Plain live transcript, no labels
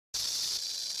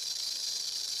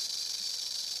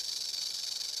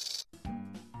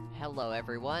Hello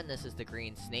everyone, this is the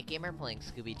Green Snake Gamer playing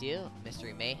Scooby-Doo,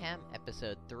 Mystery Mayhem,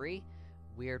 Episode 3,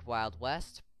 Weird Wild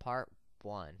West, Part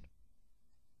 1.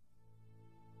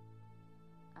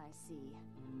 I see.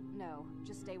 No,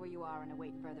 just stay where you are and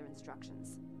await further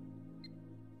instructions.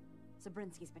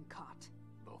 Zabrinsky's been caught.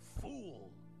 The fool!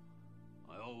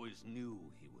 I always knew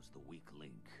he was the weak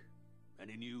link.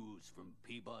 Any news from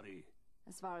Peabody?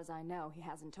 As far as I know, he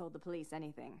hasn't told the police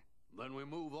anything. Then we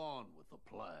move on with the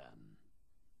plan.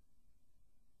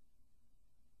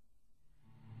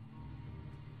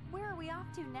 Where are we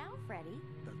off to now, Freddy?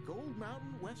 The Gold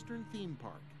Mountain Western Theme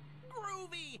Park.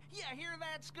 Groovy! You hear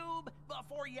that, Scoob?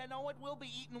 Before you know it, we'll be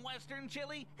eating Western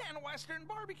chili and Western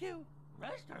barbecue.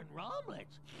 Western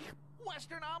omelets?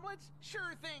 Western omelets?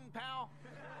 Sure thing, pal.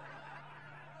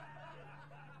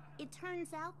 It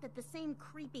turns out that the same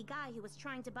creepy guy who was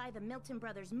trying to buy the Milton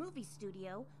Brothers movie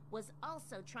studio was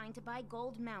also trying to buy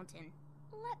Gold Mountain.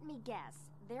 Let me guess.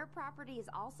 Their property is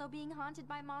also being haunted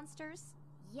by monsters?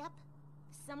 Yep.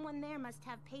 Someone there must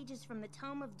have pages from the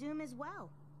Tome of Doom as well.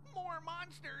 More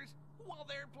monsters? Well,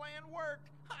 their plan worked.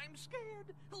 I'm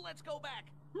scared. Let's go back.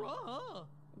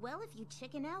 Well, if you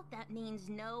chicken out, that means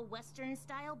no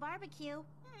Western-style barbecue.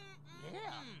 Yeah.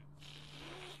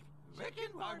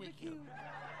 Chicken barbecue.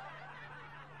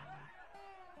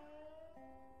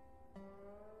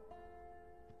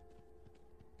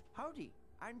 Howdy,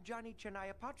 I'm Johnny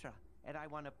Chanayapatra, and I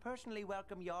want to personally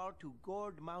welcome y'all to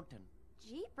Gold Mountain.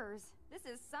 Jeepers, this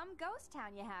is some ghost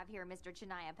town you have here, Mr.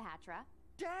 Chanayapatra.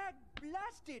 Dag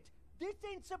blast it! This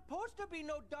ain't supposed to be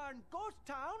no darn ghost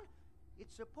town!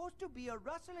 It's supposed to be a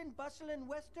rustlin' bustlin'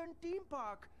 western theme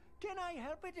park. Can I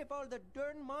help it if all the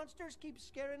darn monsters keep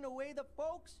scaring away the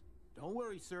folks? Don't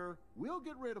worry, sir. We'll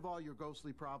get rid of all your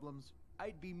ghostly problems.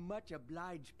 I'd be much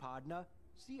obliged, partner.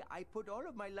 See, I put all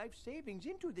of my life savings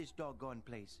into this doggone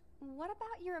place. What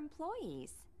about your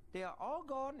employees? They are all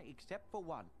gone except for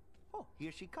one. Oh,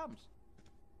 here she comes.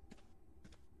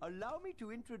 Allow me to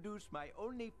introduce my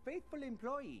only faithful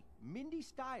employee, Mindy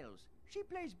Stiles. She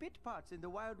plays bit parts in the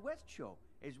Wild West show,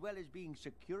 as well as being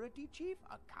security chief,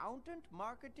 accountant,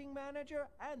 marketing manager,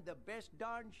 and the best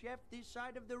darn chef this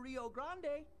side of the Rio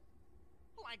Grande.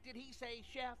 Like did he say,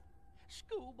 chef?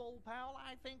 Scoob, old pal,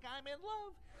 I think I'm in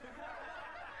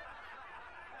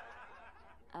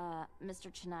love. Mr.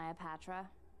 Chanayapatra,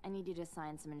 I need you to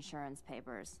sign some insurance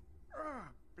papers.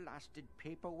 Blasted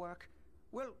paperwork.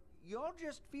 Well, y'all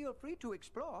just feel free to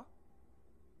explore.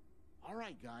 All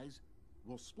right, guys.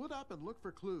 We'll split up and look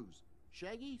for clues.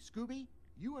 Shaggy, Scooby,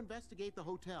 you investigate the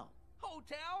hotel.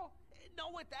 Hotel? Know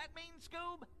what that means,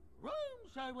 Scoob?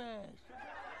 Room service.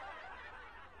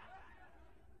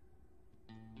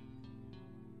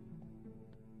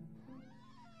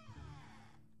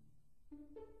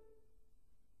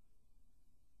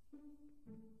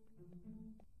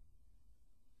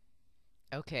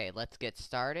 Okay, let's get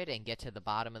started and get to the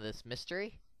bottom of this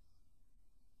mystery.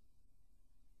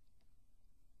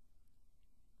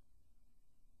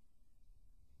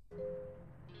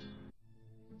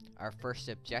 Our first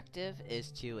objective is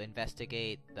to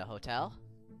investigate the hotel.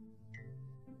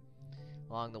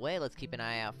 Along the way, let's keep an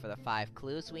eye out for the 5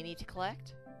 clues we need to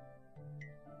collect.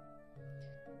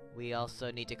 We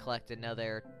also need to collect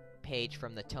another page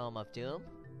from the Tome of Doom.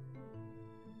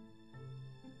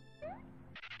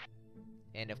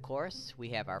 And of course, we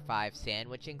have our 5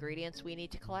 sandwich ingredients we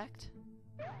need to collect.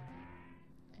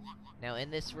 Now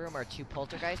in this room are 2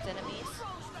 poltergeist enemies,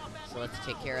 so let's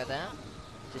take care of them.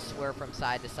 Just swerve from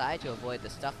side to side to avoid the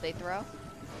stuff they throw.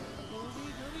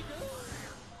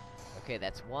 Okay,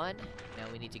 that's 1. Now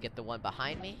we need to get the one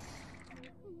behind me.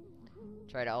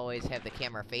 Try to always have the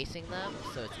camera facing them,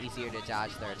 so it's easier to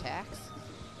dodge their attacks.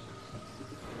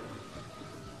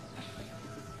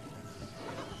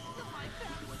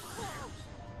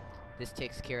 This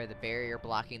takes care of the barrier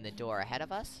blocking the door ahead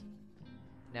of us.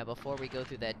 Now before we go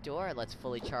through that door, let's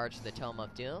fully charge the Tome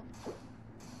of Doom.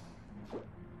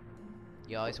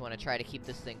 You always want to try to keep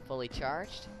this thing fully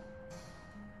charged.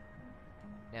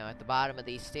 Now at the bottom of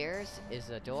these stairs is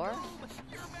a door,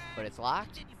 but it's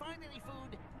locked. Did you find any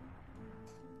food?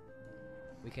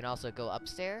 We can also go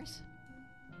upstairs.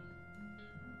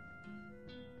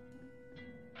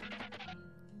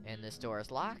 And this door is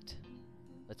locked.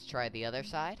 Let's try the other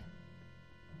side.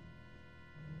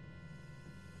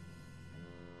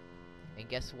 And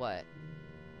guess what?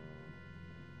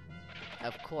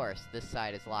 Of course, this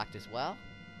side is locked as well.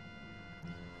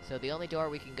 So the only door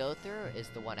we can go through is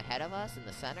the one ahead of us in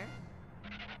the center.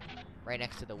 Right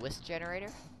next to the whisk generator.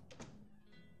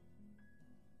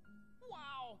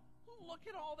 Wow! Look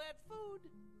at all that food!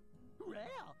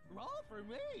 Well, all for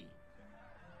me!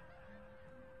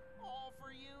 All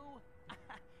for you?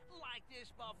 Like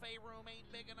this buffet room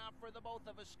ain't big enough for the both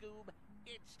of us, Scoob.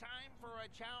 It's time for a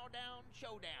chow down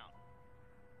showdown.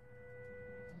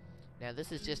 Now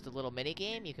this is just a little mini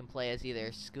game. You can play as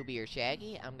either Scooby or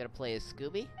Shaggy. I'm gonna play as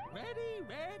Scooby. Ready,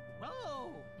 Red,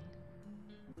 roll!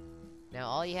 Now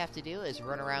all you have to do is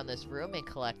run around this room and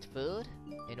collect food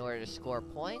in order to score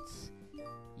points.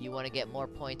 You want to get more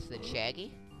points than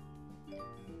Shaggy.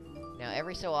 Now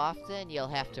every so often you'll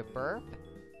have to burp.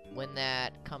 When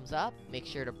that comes up, make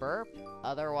sure to burp,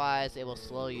 otherwise it will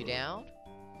slow you down.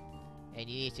 And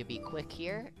you need to be quick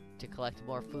here to collect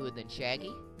more food than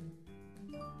Shaggy.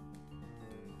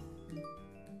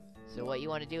 So what you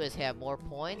want to do is have more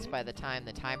points by the time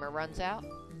the timer runs out.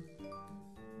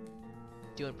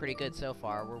 Doing pretty good so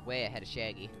far, we're way ahead of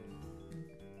Shaggy.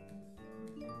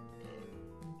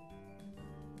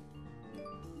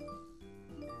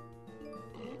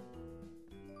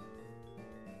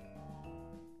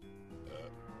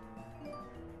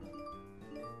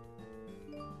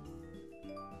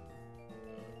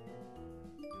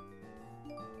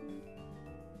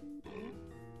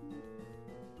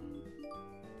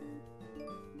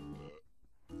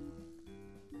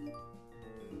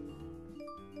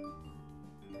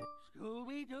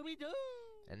 Scooby-Dooby-Doo!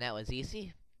 And that was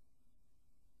easy.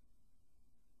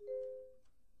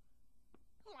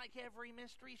 Like every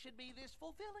mystery should be this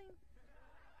fulfilling.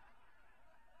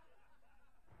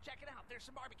 Check it out, there's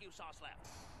some barbecue sauce left.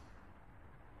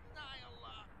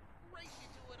 I'll, race you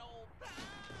to it, old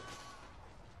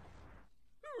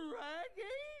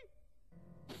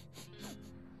Raggy!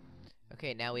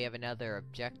 Okay, now we have another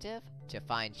objective to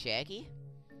find Shaggy.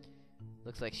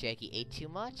 Looks like Shaggy ate too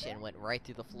much and went right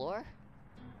through the floor.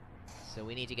 So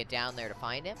we need to get down there to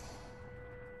find him.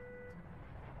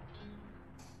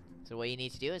 So what you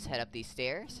need to do is head up these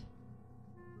stairs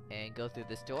and go through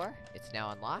this door. It's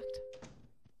now unlocked.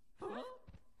 Huh?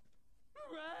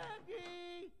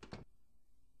 Raggy!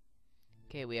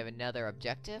 Okay, we have another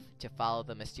objective to follow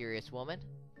the mysterious woman.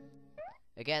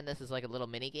 Again, this is like a little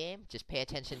mini game. Just pay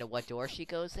attention to what door she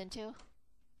goes into.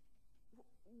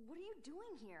 What are you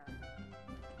doing here?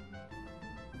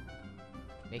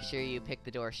 Make sure you pick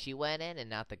the door she went in and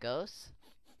not the ghost.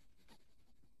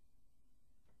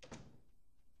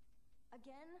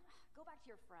 Again? Go back to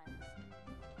your friends.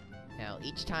 Now,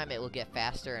 each time it will get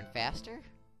faster and faster.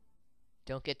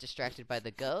 Don't get distracted by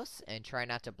the ghosts and try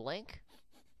not to blink.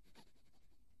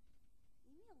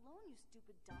 Leave me alone, you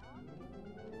stupid dog.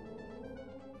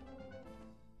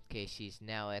 Okay, she's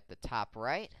now at the top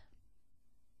right.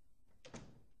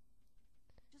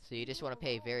 So you just want to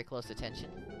pay very close attention.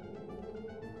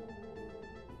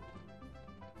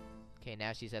 Okay,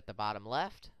 now she's at the bottom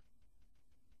left.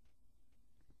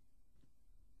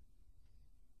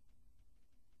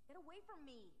 Get away from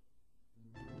me.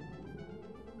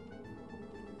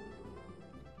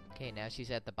 Okay, now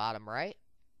she's at the bottom right.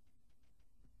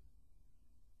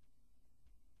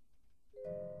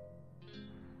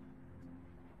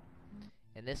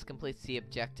 And this completes the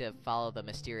objective, follow the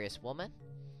mysterious woman.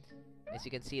 As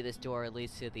you can see, this door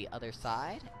leads to the other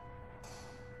side.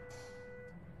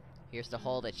 Here's the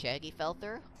hole that Shaggy fell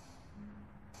through.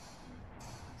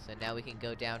 So now we can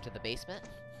go down to the basement.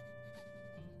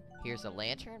 Here's a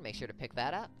lantern, make sure to pick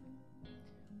that up.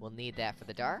 We'll need that for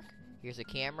the dark. Here's a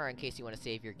camera in case you want to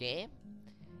save your game.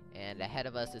 And ahead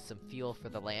of us is some fuel for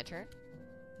the lantern.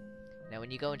 Now when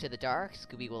you go into the dark,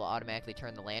 Scooby will automatically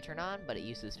turn the lantern on, but it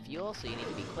uses fuel, so you need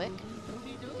to be quick.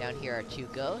 Down here are two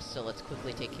ghosts, so let's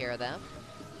quickly take care of them.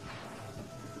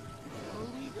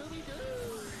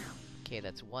 Okay,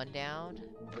 that's one down.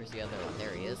 Where's the other one?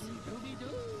 There he is.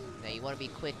 Now you want to be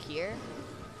quick here,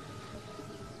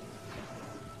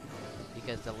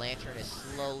 because the lantern is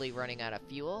slowly running out of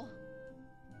fuel,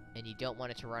 and you don't want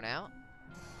it to run out.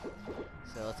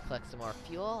 So let's collect some more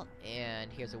fuel, and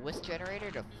here's a whisk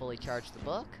generator to fully charge the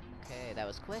book. Okay, that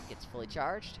was quick, it's fully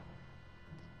charged.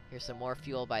 Here's some more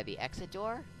fuel by the exit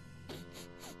door.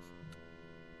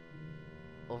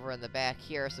 Over in the back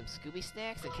here are some Scooby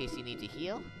snacks in case you need to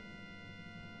heal.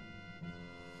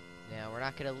 Now, we're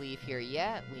not gonna leave here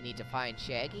yet, we need to find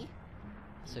Shaggy.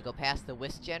 So go past the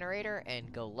whisk generator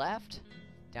and go left,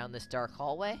 down this dark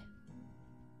hallway.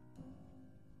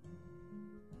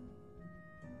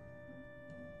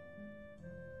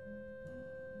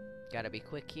 Gotta be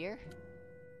quick here.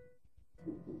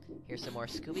 Here's some more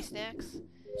Scooby snacks.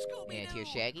 Scooby-Doo, And here's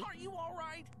Shaggy. Are you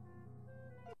alright?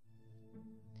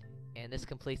 And this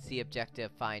completes the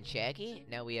objective, find Shaggy.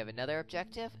 Now we have another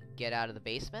objective, get out of the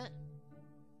basement.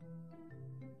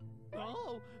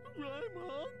 Oh, I'm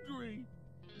hungry.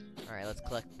 Alright, let's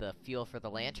collect the fuel for the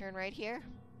lantern right here.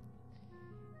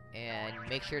 And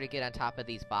make sure to get on top of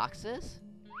these boxes,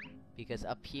 Because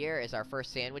up here is our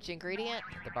first sandwich ingredient,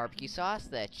 the barbecue sauce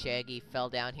that Shaggy fell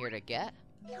down here to get.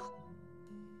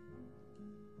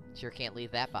 Sure can't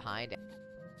leave that behind.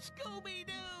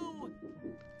 Scooby-Doo!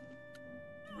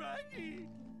 Raggy!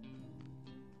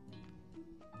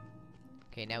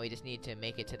 Okay, now we just need to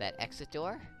make it to that exit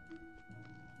door.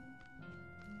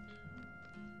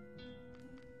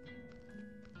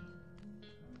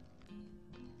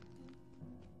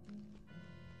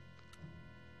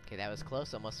 Okay, that was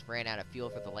close. Almost ran out of fuel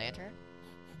for the lantern.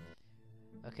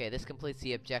 Okay, this completes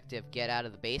the objective, get out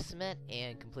of the basement,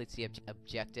 and completes the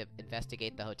objective,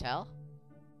 investigate the hotel.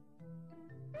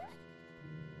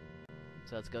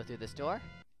 So let's go through this door.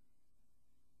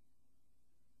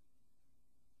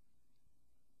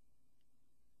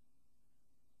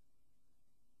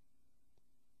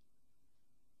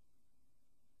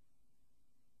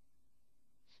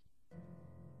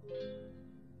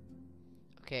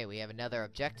 Okay, we have another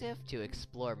objective, to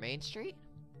explore Main Street.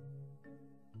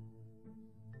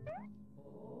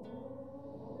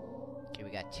 Okay, we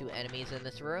got 2 enemies in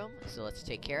this room, so let's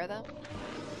take care of them.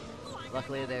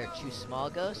 Luckily, they're 2 small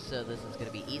ghosts, so this is gonna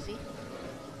be easy.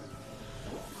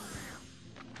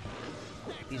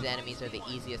 These enemies are the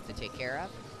easiest to take care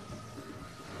of.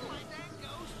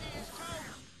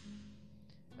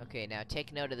 Okay, now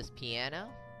take note of this piano.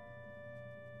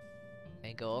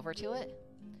 And go over to it.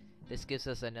 This gives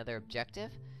us another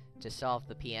objective, to solve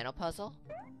the piano puzzle.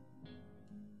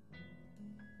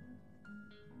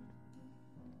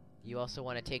 You also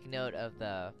want to take note of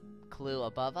the clue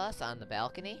above us on the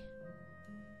balcony.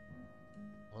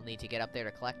 We'll need to get up there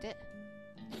to collect it.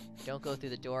 Don't go through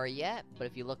the door yet, but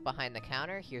if you look behind the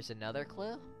counter, here's another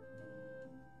clue.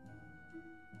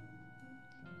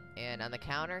 And on the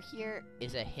counter here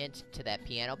is a hint to that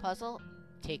piano puzzle.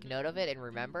 Take note of it and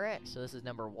remember it. So this is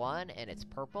number 1, and it's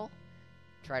purple.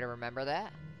 Try to remember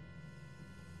that.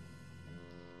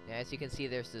 Now, as you can see,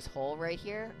 there's this hole right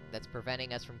here that's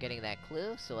preventing us from getting that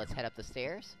clue, so let's head up the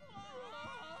stairs.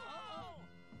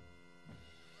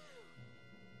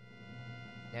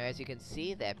 Now, as you can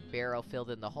see, that barrel filled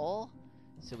in the hole,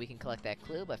 so we can collect that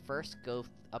clue, but first, go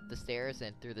up the stairs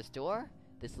and through this door.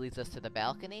 This leads us to the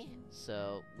balcony,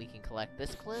 so we can collect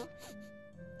this clue.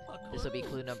 This will be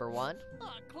clue number 1.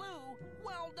 A clue?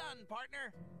 Well done,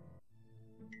 partner!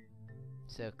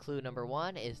 So clue number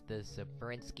 1 is the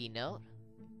Zabrinsky note.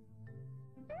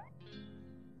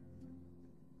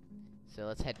 So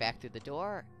let's head back through the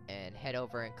door and head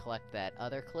over and collect that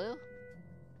other clue.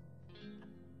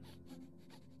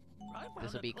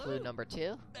 This will be clue number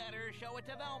 2. Better show it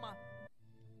to Velma.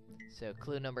 So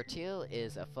clue number 2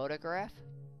 is a photograph.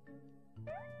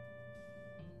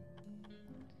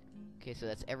 Okay, so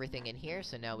that's everything in here,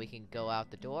 so now we can go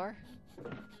out the door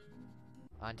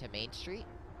onto Main Street.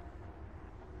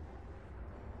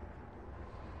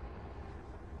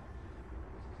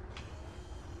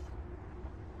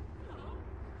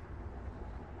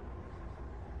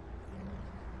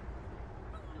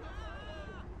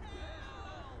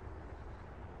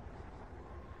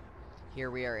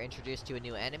 Here we are introduced to a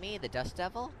new enemy, the Dust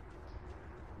Devil.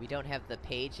 We don't have the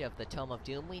page of the Tome of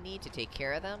Doom we need to take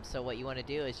care of them, so what you want to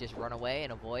do is just run away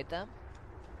and avoid them.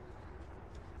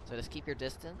 So just keep your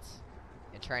distance,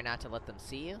 and try not to let them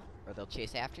see you, or they'll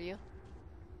chase after you.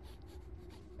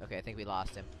 Okay, I think we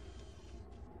lost him.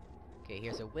 Okay,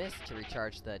 here's a whisk to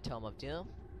recharge the Tome of Doom.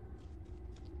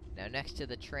 Now next to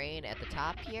the train at the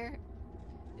top here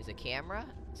is a camera,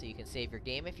 so you can save your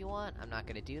game if you want. I'm not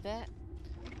gonna do that.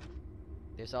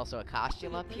 There's also a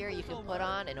costume up here you can put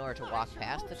on in order to walk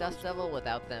past the Dust Devil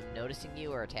without them noticing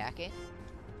you or attacking.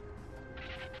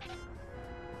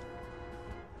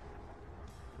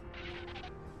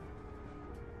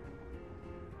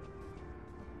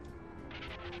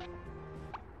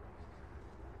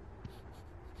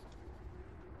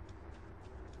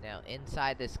 Now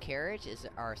inside this carriage is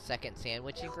our second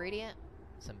sandwich ingredient,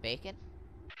 some bacon.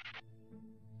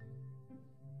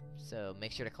 So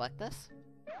make sure to collect this.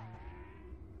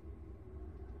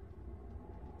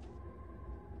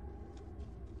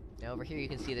 Now over here you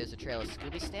can see there's a trail of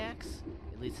Scooby snacks.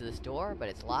 It leads to this door, but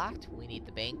it's locked. We need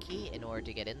the bank key in order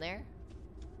to get in there.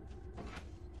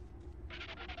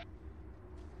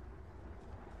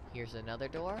 Here's another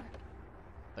door,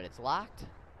 but it's locked.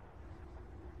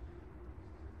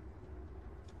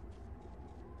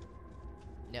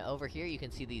 Now over here you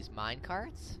can see these mine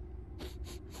carts.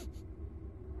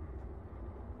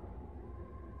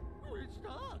 We're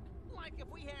stuck! Like if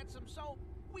we had some soap,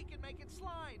 we could make it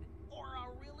slide. Or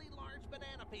a really large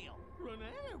banana peel.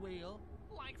 Banana peel?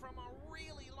 Like from a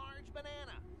really large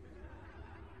banana.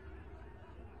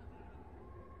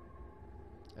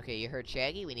 Okay, you heard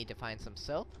Shaggy, we need to find some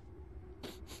soap.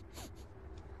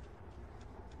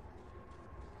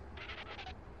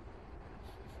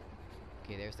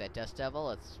 Okay, there's that dust devil.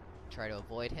 Let's try to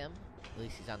avoid him. At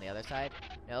least he's on the other side.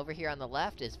 Now over here on the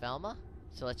left is Velma.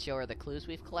 So let's show her the clues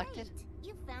we've collected. Great.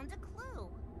 You found a clue.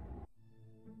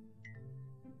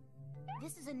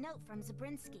 This is a note from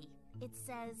Zabriskie. It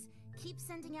says, keep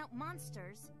sending out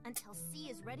monsters until C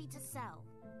is ready to sell.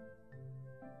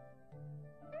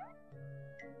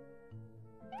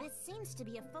 This seems to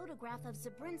be a photograph of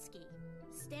Zabriskie,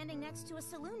 standing next to a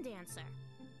saloon dancer.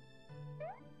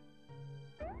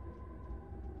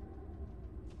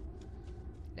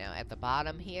 Now at the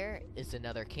bottom here is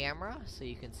another camera, so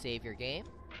you can save your game.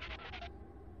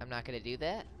 I'm not gonna do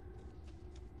that.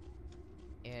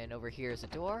 And over here is a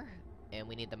door, and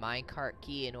we need the minecart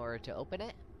key in order to open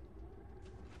it.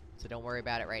 So don't worry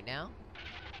about it right now.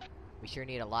 We sure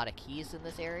need a lot of keys in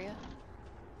this area.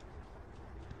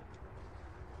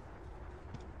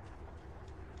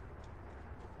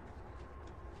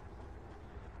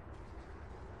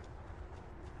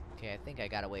 Okay, I think I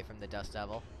got away from the dust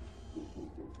devil.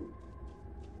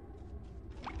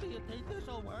 Do you think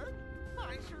this'll work?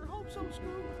 I sure hope so,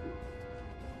 Scoob.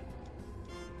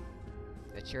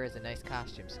 That sure is a nice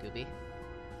costume, Scooby.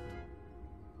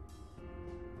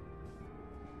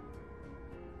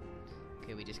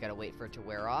 Okay, we just gotta wait for it to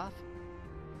wear off.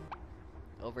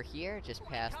 Over here, just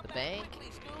past the bank,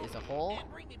 is a hole.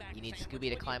 You need Scooby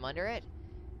to climb under it.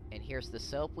 And here's the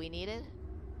soap we needed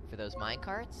for those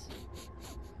minecarts.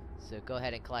 So go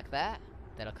ahead and collect that.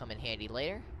 That'll come in handy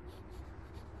later.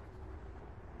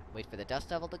 Wait for the dust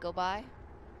devil to go by.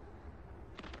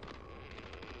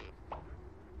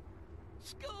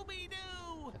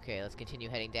 Scooby-Doo! Okay, let's continue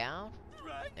heading down.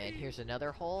 And here's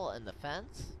another hole in the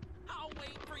fence. I'll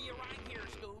wait for you right here,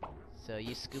 Scoob. So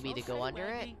use Scooby to go under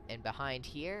it. And behind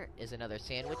here is another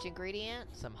sandwich ingredient,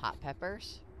 some hot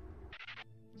peppers.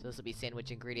 So this will be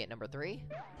sandwich ingredient number 3.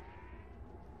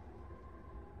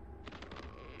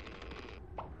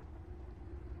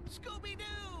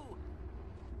 Scooby-Doo!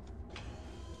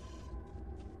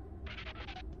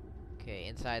 Okay,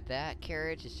 inside that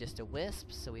carriage is just a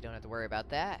wisp, so we don't have to worry about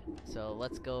that. So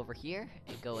let's go over here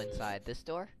and go inside this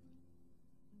door.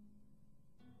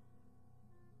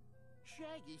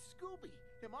 Shaggy, Scooby,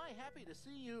 am I happy to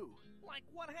see you? Like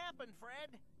what happened,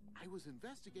 Fred? I was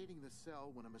investigating the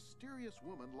cell when a mysterious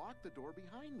woman locked the door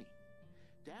behind me.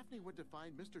 Daphne went to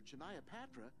find Mr.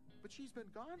 Cheniapatra, but she's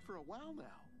been gone for a while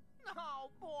now. Oh,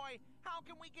 boy! How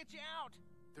can we get you out?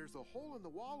 There's a hole in the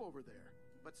wall over there,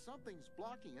 but something's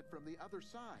blocking it from the other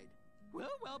side.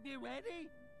 We'll be ready.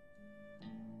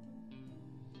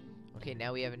 Okay,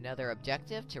 now we have another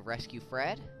objective to rescue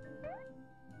Fred.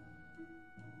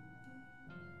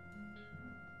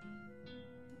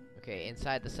 Okay,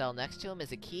 inside the cell next to him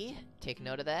is a key. Take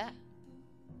note of that.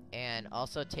 And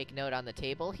also take note on the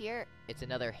table here. It's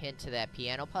another hint to that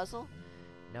piano puzzle.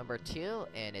 Number 2,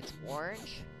 and it's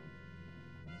orange.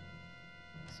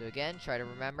 So again, try to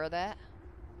remember that.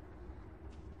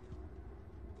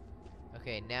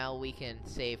 Okay, now we can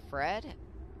save Fred.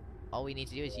 All we need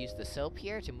to do is use the soap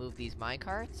here to move these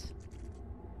minecarts.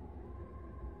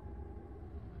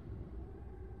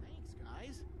 Thanks,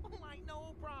 guys. Why,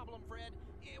 no problem, Fred.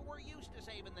 We're used to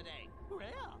saving the day.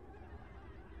 Yeah.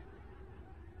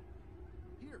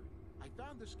 Here, I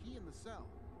found this key in the cell.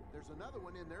 There's another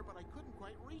one in there, but I couldn't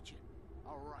quite reach it.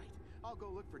 All right, I'll go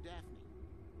look for Daphne.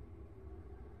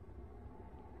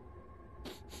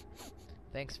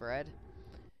 Thanks, Fred.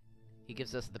 He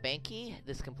gives us the bank key.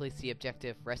 This completes the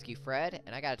objective, rescue Fred.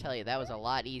 And I gotta tell you, that was a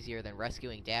lot easier than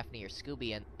rescuing Daphne or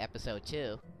Scooby in episode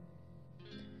 2.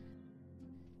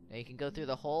 Now you can go through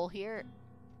the hole here.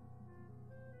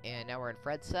 And now we're in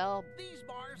Fred's cell. These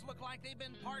bars look like they've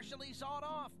been partially sawed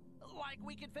off. Like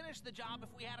we could finish the job if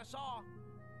we had a saw.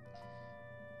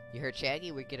 You heard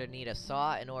Shaggy, we're gonna need a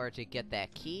saw in order to get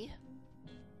that key.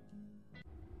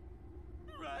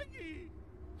 Raggy!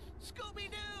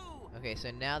 Scooby-Doo! Okay,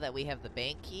 so now that we have the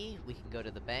bank key, we can go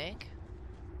to the bank.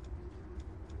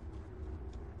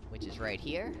 Which is right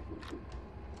here.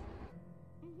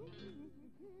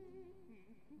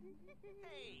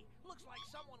 Hey, looks like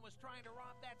someone was trying to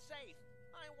rob that safe.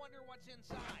 I wonder what's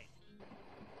inside.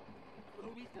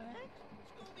 Scooby snacks?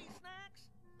 Scooby snacks?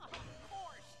 Of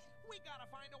course! We gotta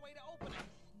find a way to open it.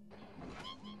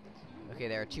 Okay,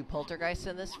 there are 2 poltergeists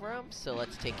in this room, so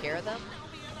let's take care of them. That'll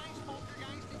be a nice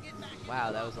poltergeist to get back.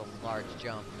 Wow, that was a large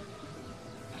jump.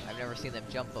 I've never seen them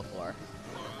jump before.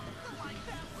 Like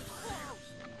that was close.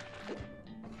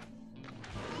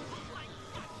 Like,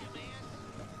 gotcha, man.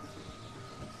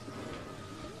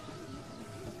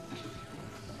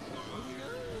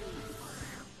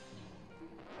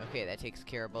 Okay, that takes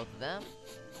care of both of them.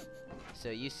 So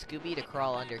use Scooby to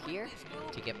crawl under here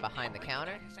to get behind the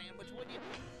counter. Sandwich, would you?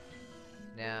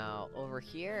 Now, over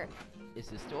here is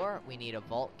this door. We need a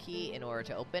vault key in order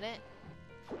to open it.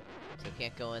 So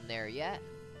can't go in there yet.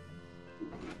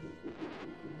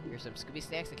 Here's some Scooby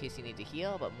snacks in case you need to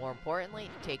heal, but more importantly,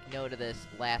 take note of this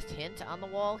last hint on the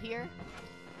wall here.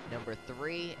 Number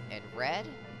 3 and red.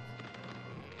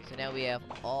 So now we have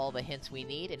all the hints we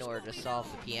need in order to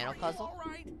solve the piano puzzle.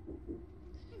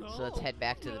 So let's head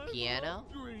back to the piano.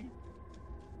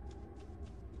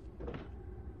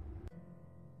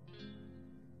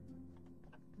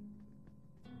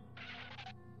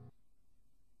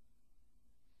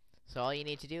 So all you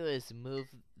need to do is move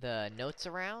the notes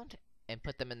around and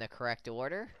put them in the correct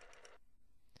order.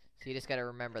 So you just gotta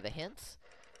remember the hints.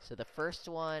 So the first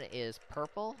one is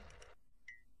purple.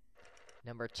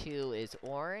 Number 2 is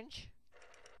orange.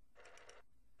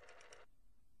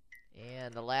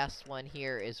 And the last one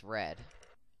here is red.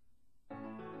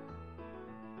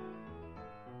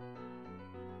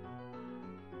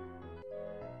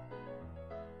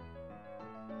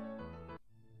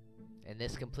 And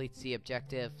this completes the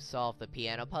objective, solve the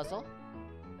piano puzzle.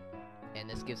 And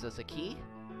this gives us a key.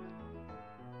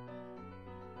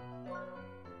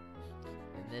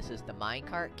 And this is the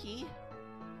minecart key.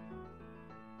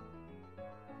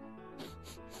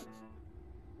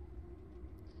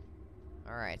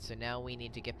 Alright, so now we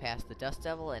need to get past the Dust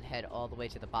Devil and head all the way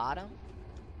to the bottom.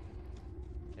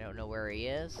 I don't know where he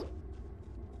is.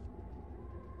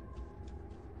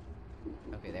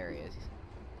 Okay, there he is.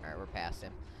 Alright, we're past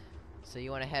him. So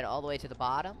you want to head all the way to the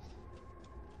bottom.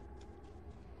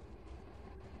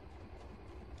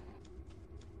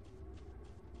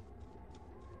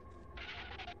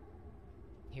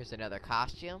 Here's another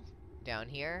costume down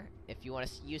here, if you want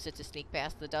to use it to sneak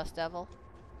past the Dust Devil.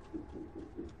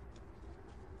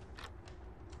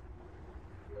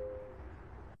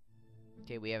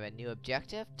 Okay, we have a new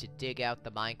objective, to dig out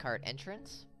the minecart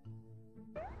entrance.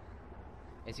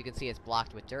 As you can see, it's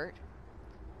blocked with dirt.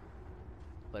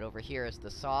 But over here is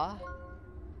the saw.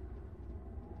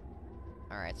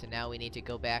 Alright, so now we need to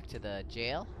go back to the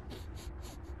jail.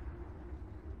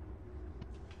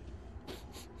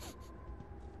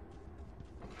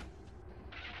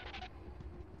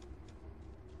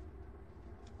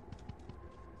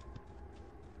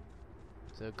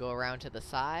 So go around to the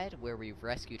side where we've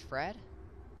rescued Fred.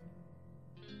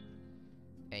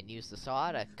 And use the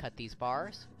saw to cut these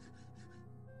bars.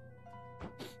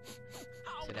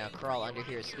 So now crawl under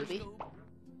here, Scooby.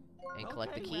 And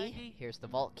collect the key. Here's the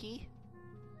vault key.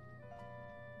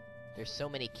 There's so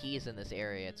many keys in this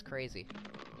area, it's crazy.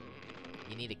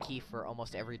 You need a key for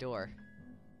almost every door.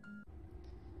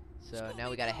 So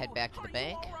now we gotta head back to the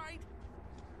bank.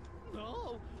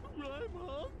 No, I'm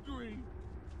hungry.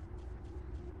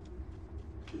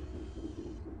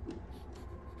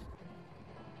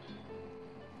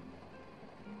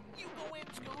 You go in,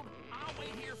 Scoob. I'll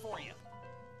wait here for you.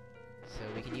 So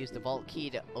we can use the vault key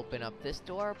to open up this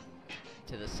door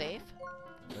to the safe.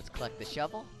 Let's collect the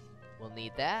shovel. We'll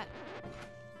need that.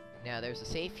 Now there's a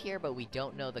safe here, but we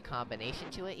don't know the combination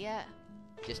to it yet.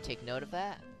 Just take note of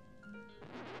that.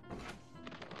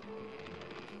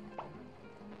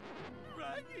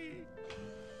 Raggy!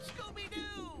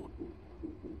 Scooby-Doo!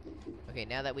 Okay,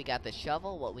 now that we got the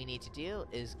shovel, what we need to do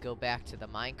is go back to the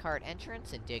minecart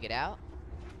entrance and dig it out.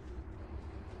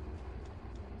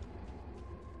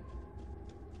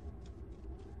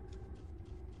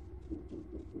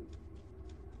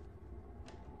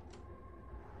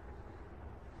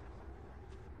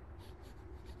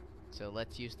 So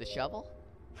let's use the shovel.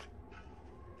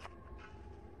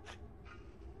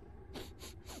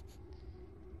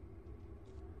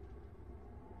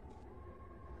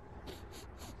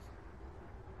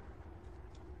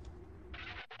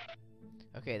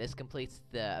 Okay, this completes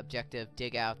the objective,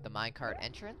 dig out the minecart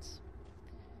entrance.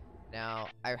 Now,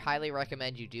 I highly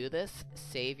recommend you do this.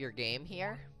 Save your game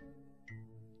here.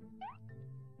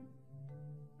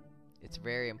 It's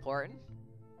very important.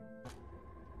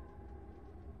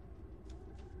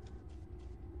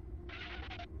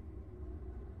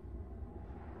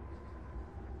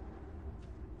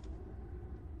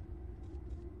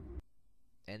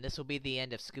 And this will be the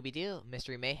end of Scooby-Doo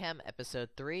Mystery Mayhem, Episode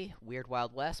 3, Weird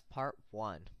Wild West, Part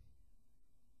 1.